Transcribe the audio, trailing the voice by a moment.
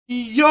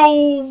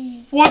Yo,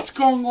 what's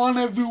going on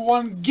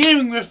everyone?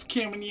 Gaming with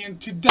Cameron here, and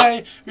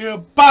today we are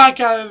back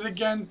at it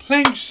again,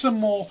 playing some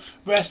more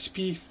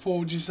Recipe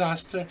for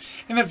Disaster.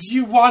 And if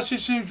you watch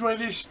this and enjoy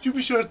this, do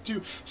be sure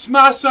to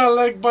smash that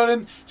like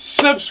button,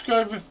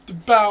 subscribe with the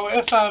bell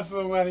if I haven't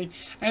already,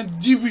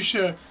 and do be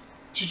sure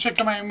to check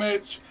out my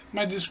merch,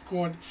 my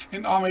Discord,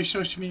 and all my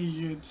social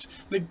media.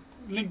 The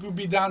link will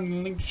be down in the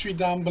link tree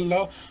down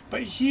below.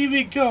 But here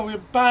we go, we're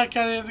back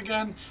at it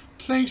again,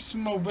 playing some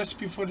more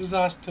Recipe for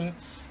Disaster.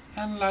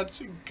 And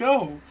let's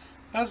go.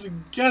 Let's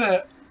get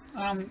it.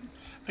 I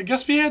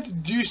guess we had to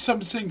do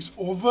some things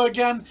over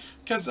again,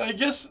 because I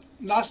guess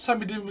last time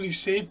we didn't really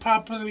save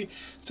properly.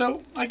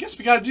 So I guess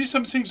we gotta do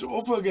some things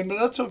over again, but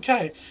that's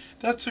okay.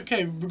 That's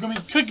okay. We're gonna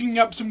be cooking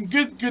up some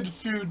good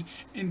food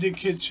in the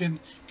kitchen,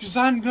 because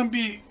I'm gonna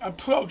be a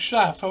pro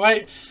chef. All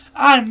right.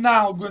 I'm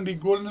now gonna be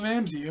Gordon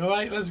Ramsay. All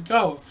right. Let's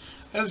go.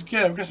 Let's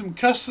get it. We got some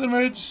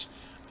customers.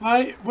 All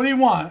right. What do you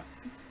want?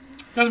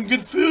 Got some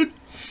good food.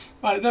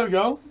 All right. There we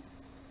go.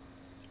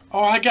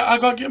 Oh, I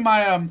gotta get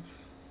my,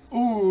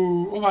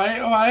 ooh,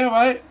 alright.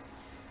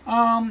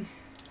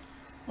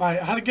 Right,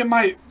 I had to get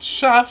my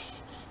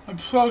chef, my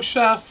pro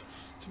chef,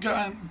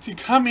 to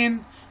come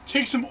in,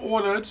 take some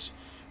orders,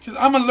 because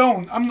I'm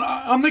alone. I'm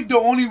like the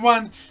only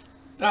one,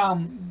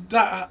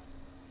 that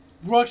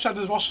works at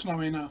this restaurant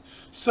right now.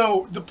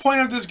 So, the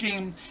point of this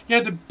game, you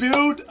have to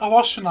build a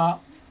restaurant,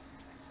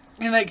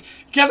 and like,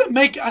 you gotta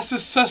make a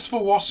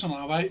successful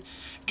restaurant, right?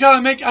 You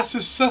gotta make a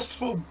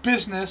successful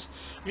business.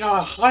 You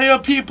gotta hire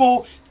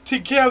people,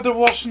 take care of the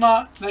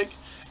restaurant. Like,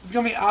 it's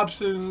gonna be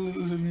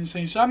absolutely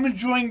insane. So I'm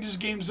enjoying this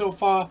game so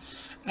far.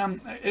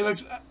 It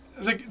looks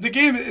like the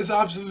game is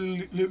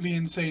absolutely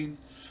insane.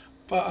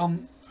 But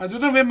I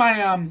don't know where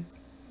my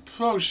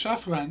pro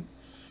chef went.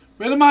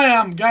 Where did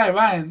my guy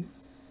went?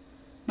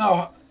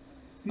 No,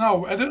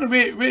 I don't know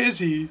where is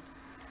he?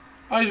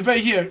 Oh, he's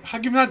right here. How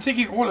come not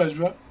taking orders,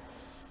 bro?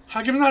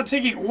 How come not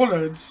taking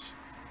orders?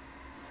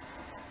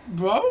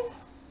 Bro?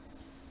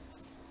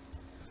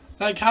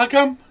 Like, how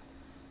come?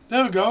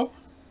 There we go.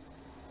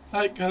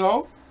 Like,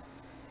 hello?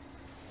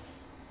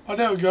 Oh,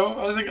 there we go.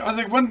 I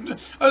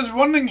was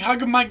wondering how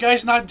come my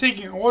guy's not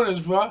taking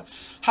orders, bro?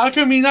 How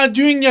come he's not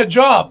doing your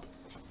job?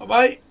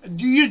 Alright?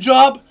 Do your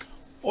job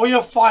or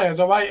you're fired,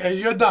 alright?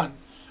 You're done.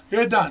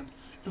 You're done.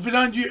 If you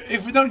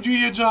don't do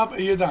your job,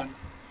 you're done.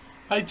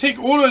 Like, take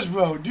orders,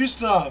 bro. Do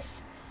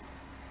stuff.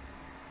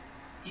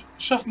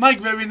 Chef Mike,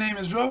 whatever your name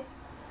is, bro.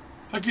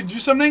 I could do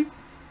something?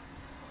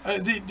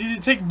 Did you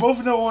take both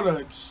of the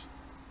orders?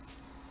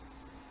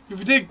 If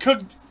you did,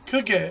 cook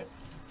it.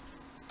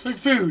 Cook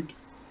food.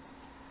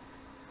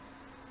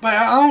 But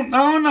I don't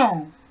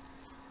know.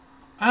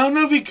 I don't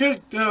know if he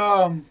cooked,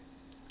 oh,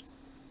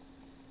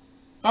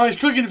 he's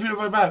cooking the food,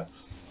 my bad.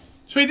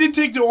 So he did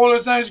take the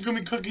orders, now he's going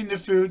to be cooking the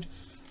food.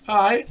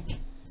 Alright.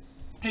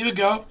 Here we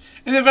go.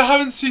 And if I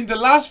haven't seen the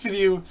last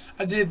video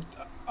I did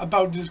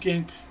about this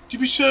game, do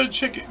be sure to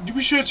check it. Do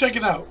be sure to check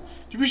it out.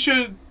 Do be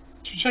sure to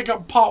check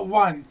out part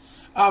 1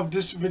 of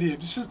this video.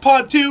 This is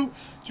part 2.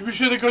 So be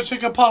sure to go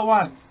check out part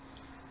 1.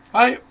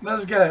 Alright,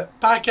 let's get it.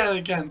 Back at it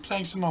again.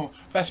 Playing some more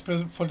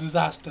Recipe for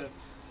Disaster.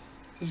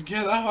 Let's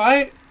get it.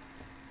 Alright.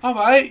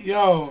 Alright,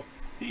 yo.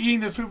 You're eating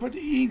the food, but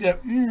you're eating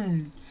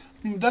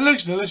it. That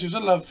looks delicious. I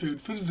love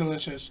food. Food is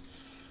delicious.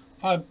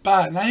 Alright,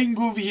 bad. Now you can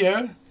go over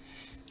here.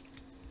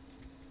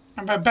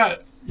 And I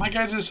bet my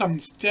guy just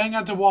staring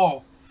at the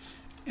wall.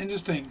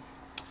 Interesting.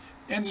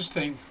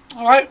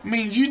 Alright, I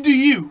mean, you do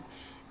you.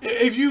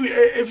 If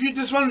you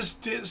just want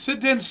to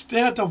sit there and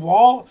stare at the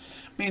wall,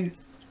 I mean,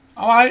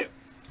 alright,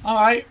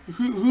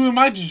 who am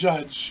I to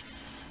judge?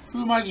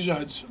 Who am I to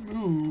judge?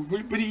 Ooh,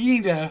 what are you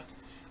eating there?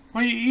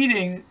 What are you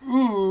eating?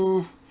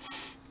 Ooh,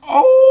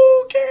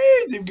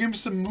 okay, they've given me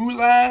some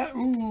moolah.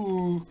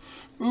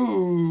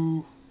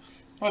 Ooh,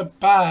 what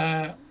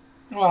bad?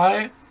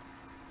 Alright.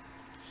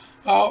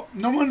 Oh,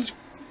 no one's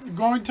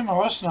going to my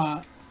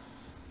restaurant.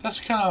 That's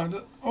kind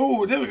of,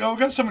 oh, there we go, we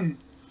got someone.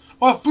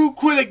 Oh, a food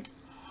critic.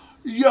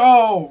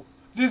 Yo,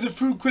 there's a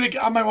food critic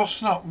at my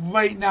restaurant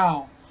right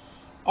now.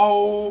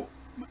 OMG.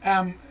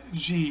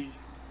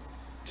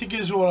 Take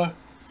his order.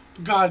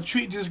 God,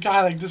 treat this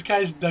guy like this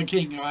guy's the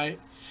king, right?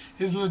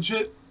 He's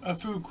legit a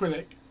food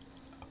critic.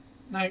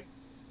 Like,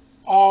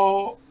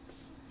 oh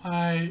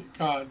my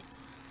god.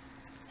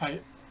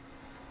 Right.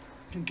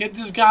 Get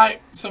this guy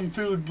some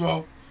food,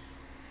 bro.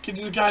 Get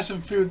this guy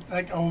some food,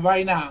 like, oh,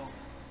 right now.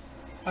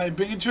 Alright,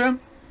 bring it to him.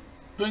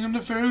 Bring him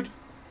the food.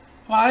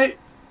 Alright.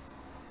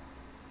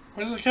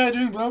 What is this guy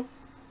doing, bro?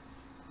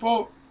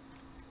 Bro,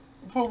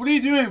 what are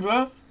you doing,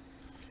 bro?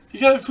 You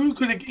got a food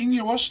critic in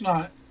your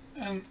restaurant.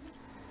 And,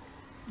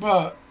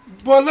 bro,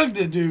 look at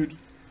this dude.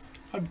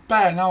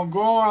 Bad. Now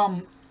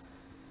go,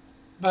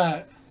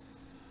 bad.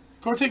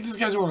 Go take this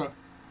guy's order.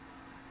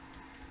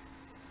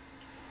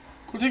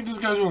 Go take this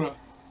guy's order.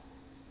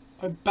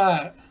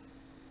 Bad.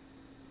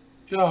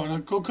 Yo, now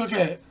go cook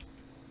it.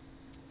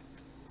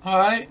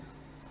 Alright.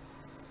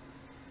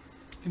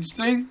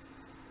 Interesting.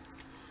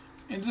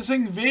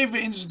 Very,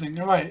 very interesting.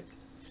 Alright.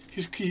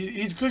 He's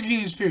cooking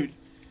his food.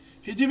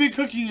 He did be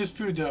cooking his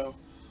food though.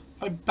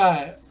 I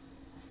bet.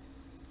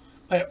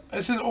 Like,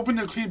 it says open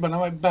the clean button.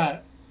 I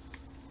bet.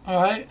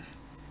 Alright.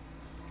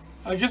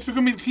 I guess we're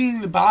gonna be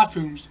cleaning the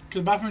bathrooms.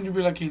 Because bathrooms will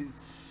be looking.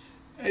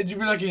 It should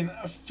be looking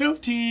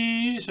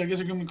filthy. So I guess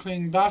we're gonna be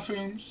cleaning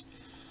bathrooms.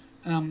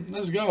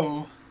 Let's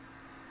go.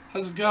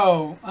 Let's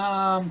go.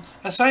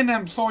 Assign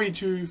an employee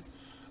to.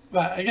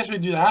 Right, I guess we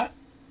do that.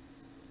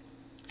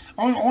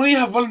 I only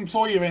have one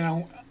employee right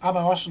now at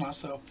my restaurant,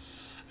 so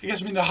I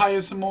guess we need to hire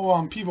some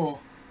more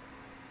people.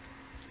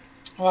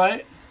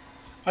 Alright.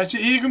 Alright, so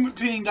you're gonna be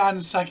cleaning that in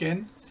a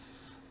second.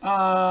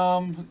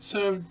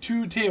 So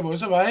 2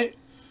 tables, alright.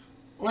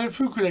 What did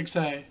food critics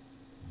say?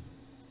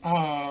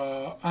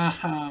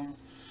 I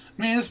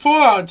mean, it's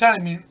 4 out of 10. I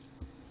mean,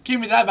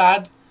 can't be that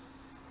bad.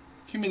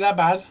 Can't be that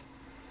bad.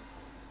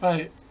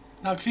 Right.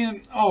 Now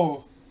clean.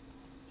 Oh.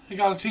 I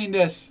gotta clean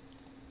this.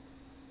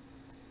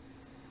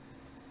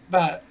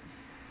 Bet.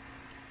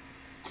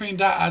 Clean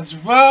that as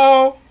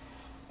well.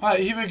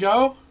 Alright, here we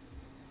go.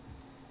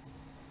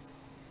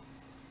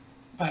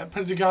 Right,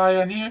 put the guy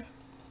on here.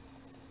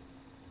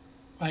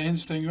 Right,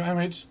 instant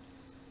image.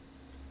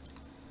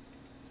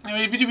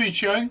 Anyway, we do be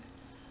chewing.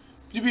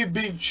 We do be a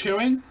big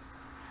chewing.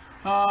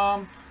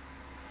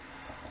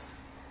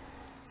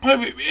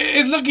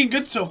 It's looking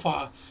good so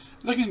far.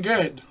 Looking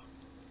good.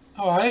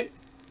 Alright.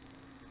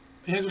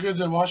 Here's a good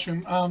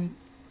washroom.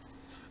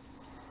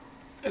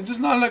 It does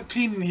not look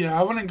clean in here.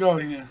 I wouldn't go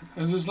in here.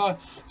 It's just like,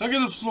 look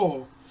at the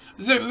floor.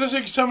 It looks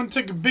like someone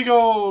took a big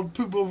old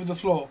poop over the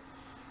floor.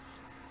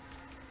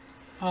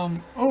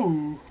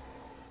 Oh.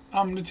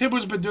 The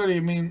table's a bit dirty.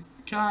 I mean,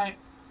 can I?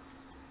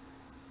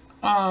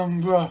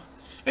 Bro.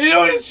 You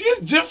know, it's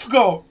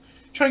difficult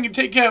trying to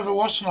take care of a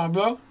restaurant,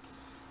 bro.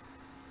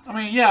 I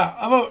mean, yeah,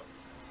 about.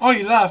 Oh,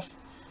 he left.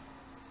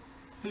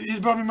 He's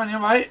brought me money,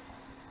 alright?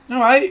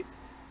 Alright.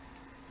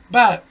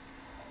 Bet.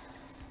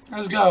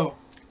 Let's go.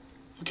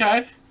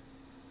 Okay.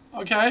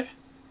 Okay.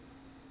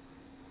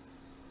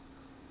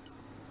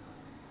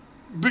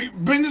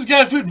 Bring this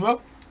guy food,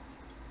 bro.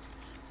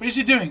 What is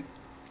he doing?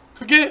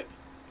 Cook it?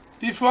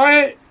 Deep fry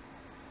it?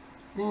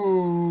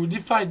 Ooh,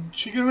 deep fried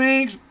chicken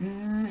wings?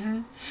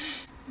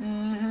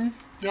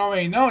 You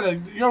already know that.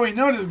 You already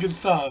know this good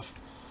stuff.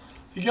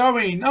 You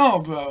already know,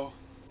 bro.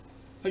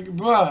 Like,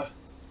 bruh.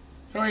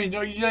 You already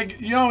know.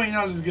 You already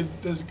know this good.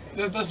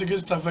 That's the good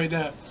stuff right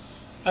there.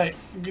 Like,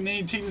 you're gonna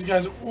need to take this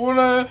guy's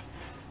order.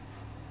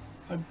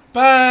 I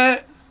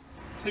bet.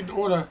 Take the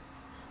order.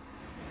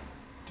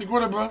 Take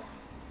order, bro.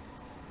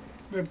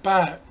 I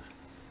bet.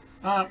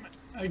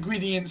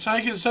 Ingredients. So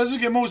I just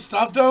get more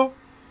stuff though.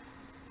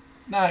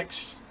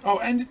 Next. Oh,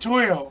 end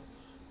tutorial.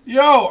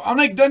 Yo, I'm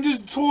like done this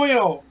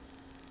tutorial.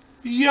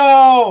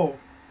 Yo.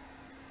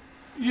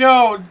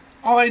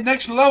 Alright,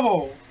 next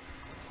level.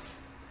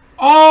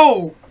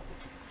 Oh.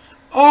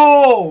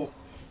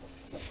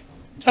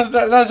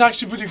 That's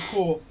actually pretty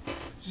cool.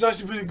 This is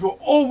actually pretty cool.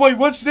 Oh wait,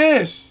 what's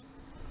this?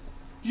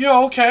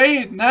 Yo,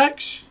 okay.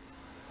 Next.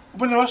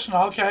 Open the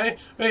restaurant. Okay.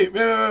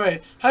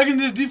 Wait. How can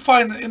this deep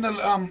fry in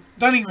the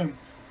dining room?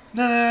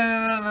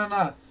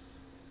 No.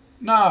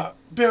 Nah.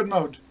 Build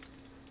mode.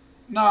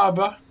 Nah,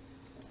 bruh.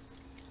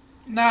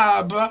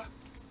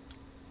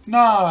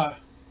 Nah.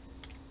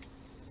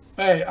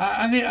 Wait,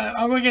 I'm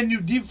gonna get a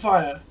new deep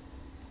fryer.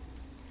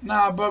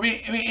 Nah, but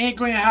we ain't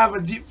going to have a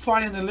deep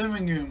fryer in the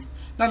living room.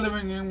 Not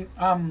living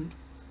room,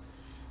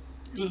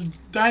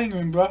 dining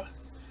room, bruh.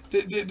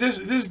 This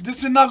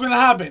is not gonna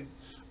happen.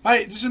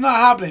 Right? This is not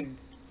happening.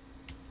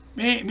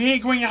 We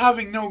ain't going to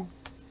having no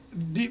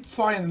deep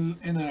fry in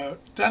a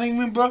dining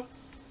room, bruh.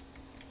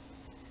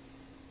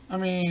 I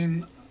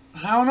mean,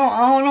 I don't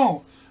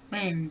know. I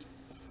mean,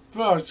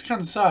 bro, it's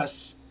kind of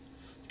sus.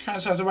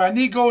 But I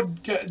need to go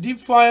get a deep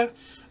fryer.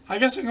 I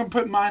guess I'm gonna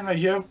put mine right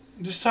here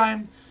this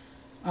time.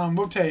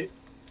 Rotate.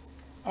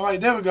 All right,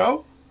 there we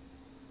go.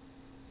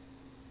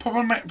 Put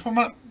one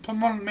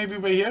maybe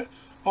right here.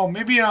 Oh,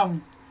 maybe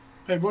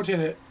wait, rotate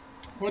it.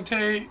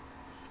 Rotate.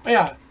 Oh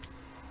yeah.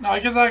 No, I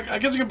guess I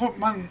can put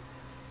mine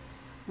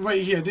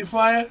right here. Deep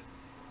fryer.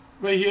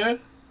 Right here.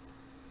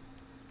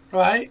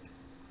 Right.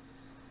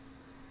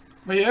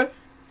 Right here.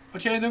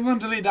 Okay, then I'm gonna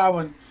delete that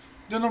one.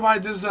 Don't know why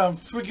there's a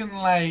freaking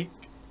like,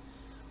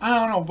 I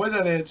don't know what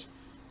that is.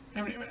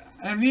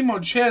 I need more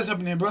chairs up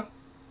in here, bro.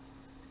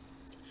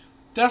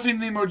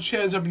 Definitely need more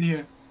chairs up in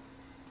here.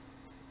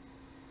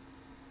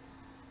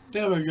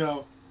 There we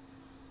go.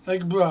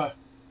 Like, bruh.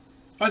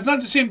 Oh, it's not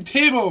the same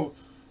table.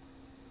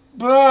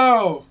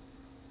 Bro.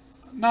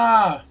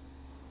 Nah.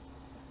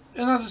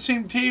 It's not the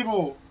same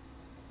table.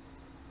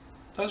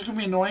 That's gonna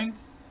be annoying.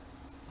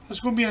 That's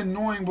gonna be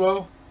annoying,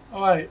 bro.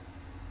 Alright.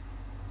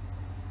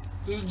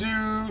 Let's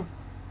do...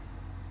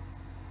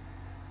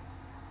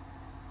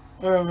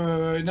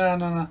 Wait.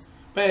 No.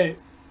 Wait.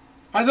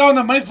 I don't have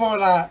the money for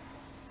that.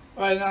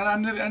 Alright, I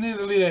need to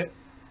delete it.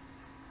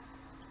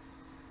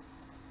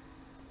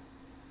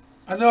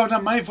 I don't have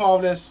enough money for all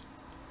this.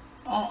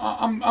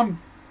 I'm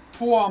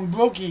poor, I'm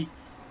brokey.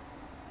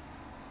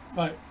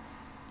 Right.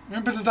 Let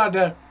me put this out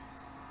there.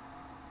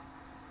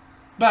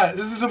 But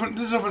this is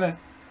open it.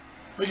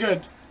 We're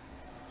good.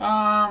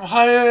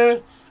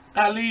 Hire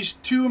at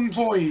least 2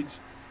 employees.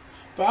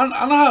 But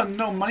I don't have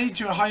no money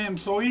to hire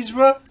employees,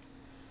 bro.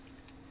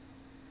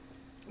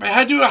 Like,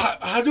 how do I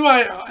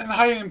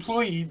hire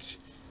employees?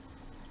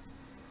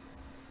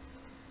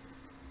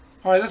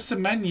 Alright, that's the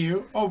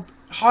menu. Oh,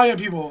 hire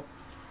people.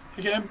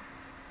 Okay.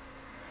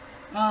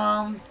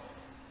 I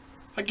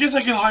guess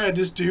I can hire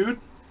this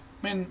dude.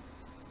 I mean,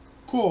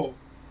 cool.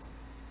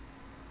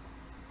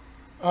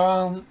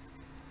 I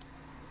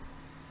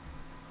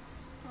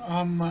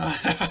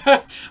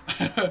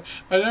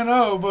don't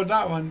know about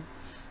that one.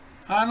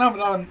 I don't know about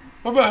that one.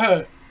 What about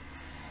her?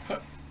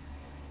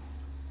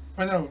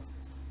 I know.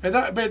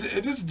 But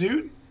this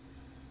dude,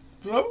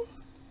 bro.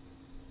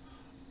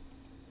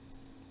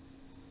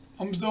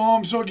 I'm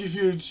so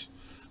confused.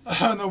 I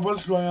don't know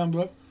what's going on,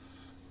 bro.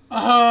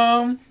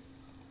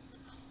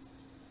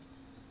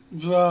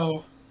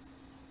 Bro,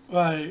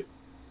 right.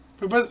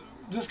 But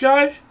this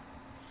guy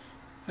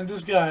and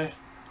this guy,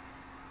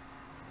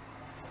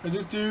 or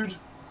this dude.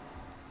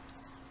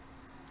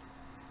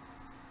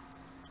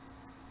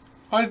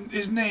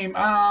 His name,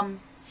 I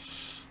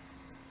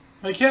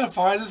can't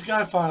fire this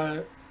guy.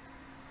 Fire.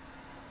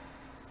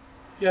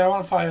 Yeah, I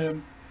want to fire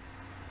him.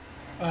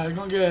 Alright,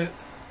 gonna get.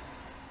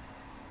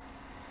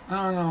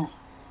 I don't know.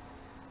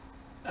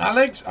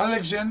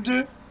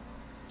 Alexander.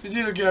 The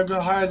dude. Okay, I'm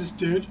gonna hire this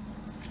dude.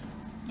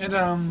 And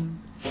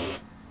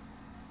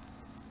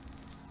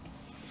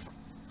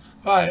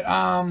Right.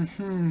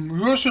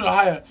 Who should I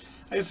hire?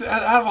 I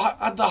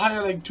have to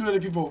hire like 2 other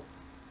people.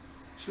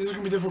 So this is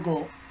gonna be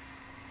difficult.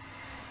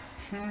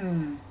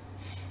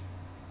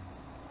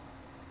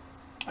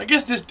 I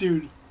guess this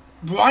dude.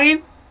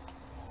 Brian?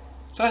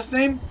 Last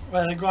name?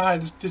 Right, I'm gonna hire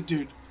this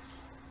dude.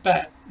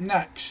 Bet.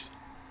 Next.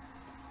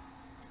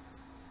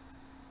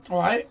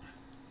 Alright.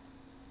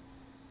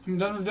 I'm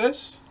done with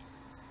this.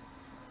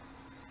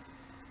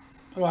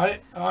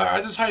 Alright.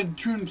 I just hired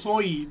 2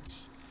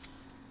 employees.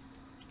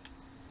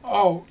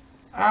 Oh.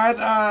 Add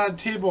a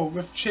table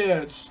with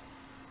chairs.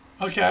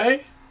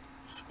 Okay.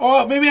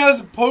 Oh, maybe I was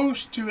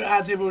supposed to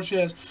add table with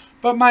chairs.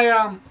 But my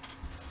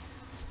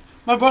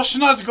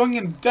restaurant is going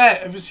in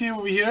debt. If you see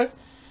over here,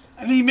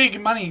 I need to make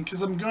money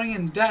because I'm going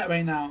in debt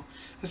right now.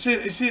 It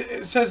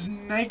says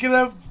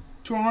negative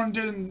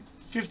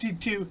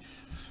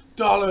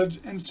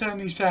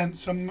 $252.70.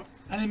 So I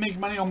need to make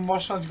money on my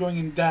restaurant's going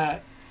in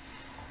debt.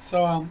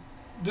 So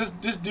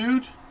this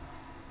dude,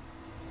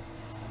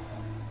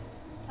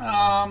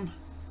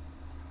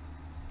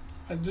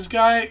 this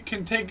guy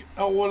can take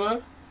a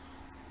order.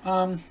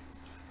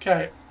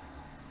 Okay.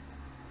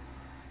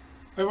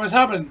 Wait, what's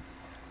happened?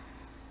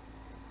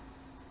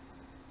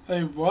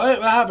 Wait, what?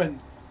 What happened?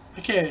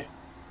 Okay.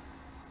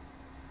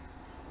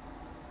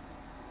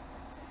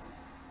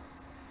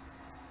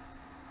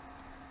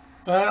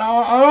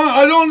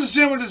 I don't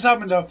understand what just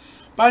happened though.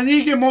 But I need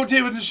to get more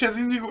tables and shit.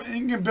 I need to go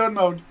in build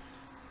mode.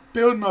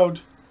 Build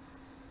mode.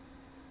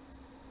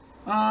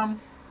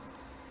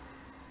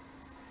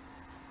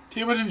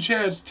 Tables and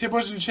chairs.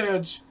 Tables and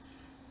chairs.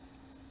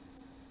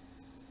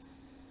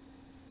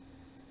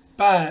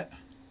 Bat.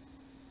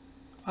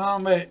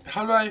 Wait.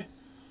 How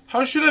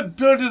should I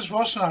build this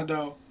restaurant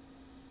though?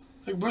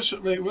 Like, what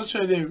should I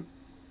do?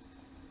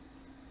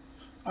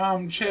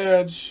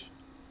 Chairs.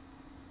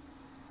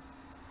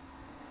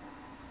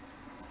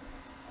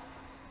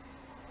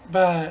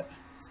 Bat.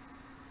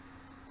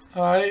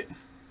 Alright.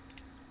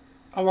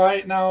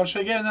 Alright, now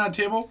should I get another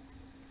table?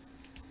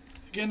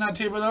 Get another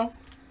table though?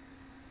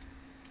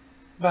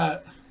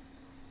 Bat.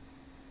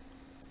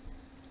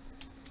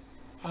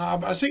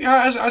 I think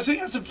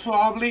that's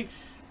probably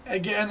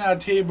get another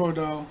table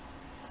though.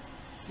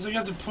 I think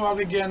that's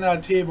probably get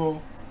another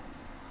table.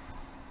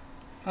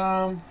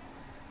 No,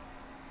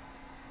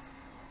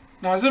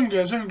 it's looking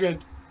good, it's looking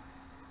good.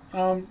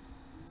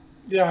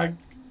 Yeah,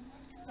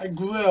 a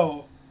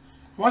grill.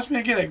 It wants me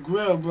to get a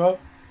grill, bro.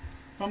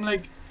 I'm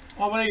like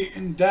already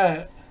in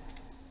debt.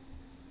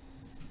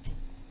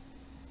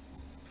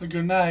 I'll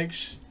go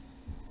next.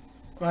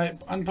 Right,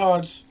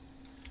 unpause.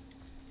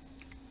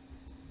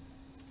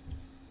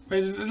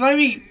 Wait, it's not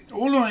even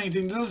ordering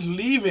anything, they're just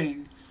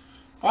leaving.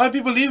 Why are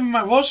people leaving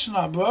my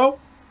restaurant, bro?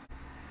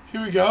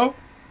 Here we go.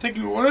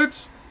 Taking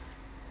orders?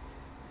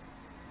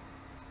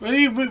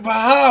 Wait,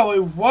 how? Wait,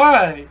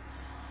 why?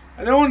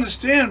 I don't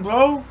understand,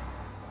 bro.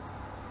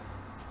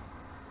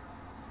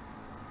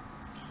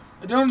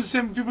 I don't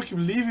understand why people keep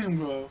leaving,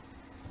 bro.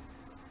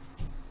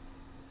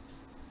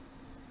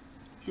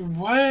 Wait,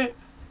 what?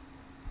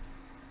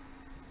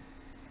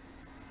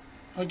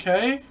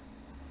 Okay.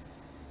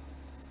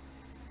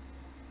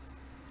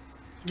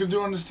 I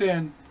do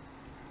understand.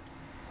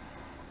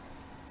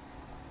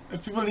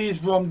 If people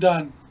leave, bro, I'm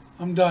done.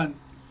 I'm done.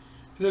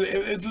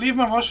 If leave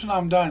my restaurant,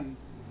 I'm done.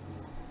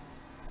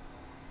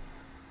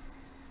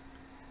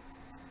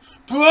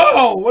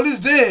 Bro, what is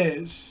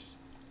this?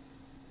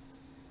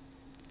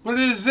 What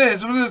is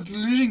this? I'm just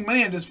losing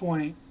money at this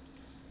point.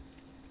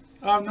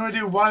 I have no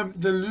idea why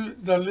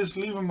they're just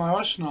leaving my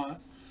restaurant.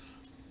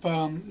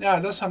 But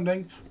yeah, that's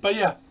something. But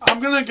yeah, I'm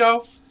gonna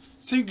go.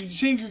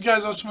 Thank you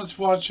guys all so much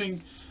for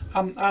watching.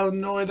 I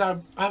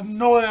have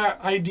no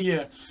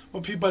idea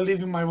what people are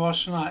leaving my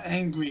restaurant are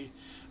angry.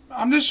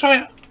 I'm just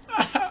trying.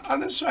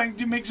 I'm just trying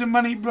to make some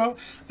money, bro.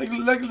 Like,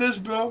 look at this,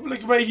 bro.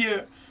 Like right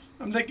here.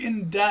 I'm like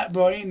in debt,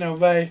 bro. You know,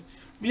 right?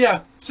 But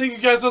yeah. Thank you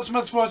guys so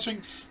much for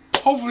watching.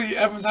 Hopefully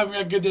everyone's having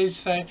a good day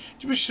today.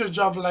 Do be sure to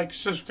drop a like,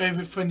 subscribe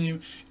if you're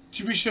new.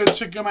 Do be sure to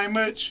check out my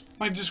merch,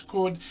 my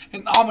Discord,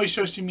 and all my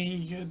social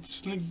media.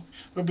 This link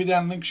will be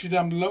down, links you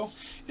down below.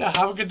 Yeah,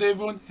 have a good day,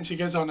 everyone, and see you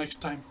guys all next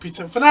time. Peace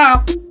out for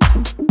now.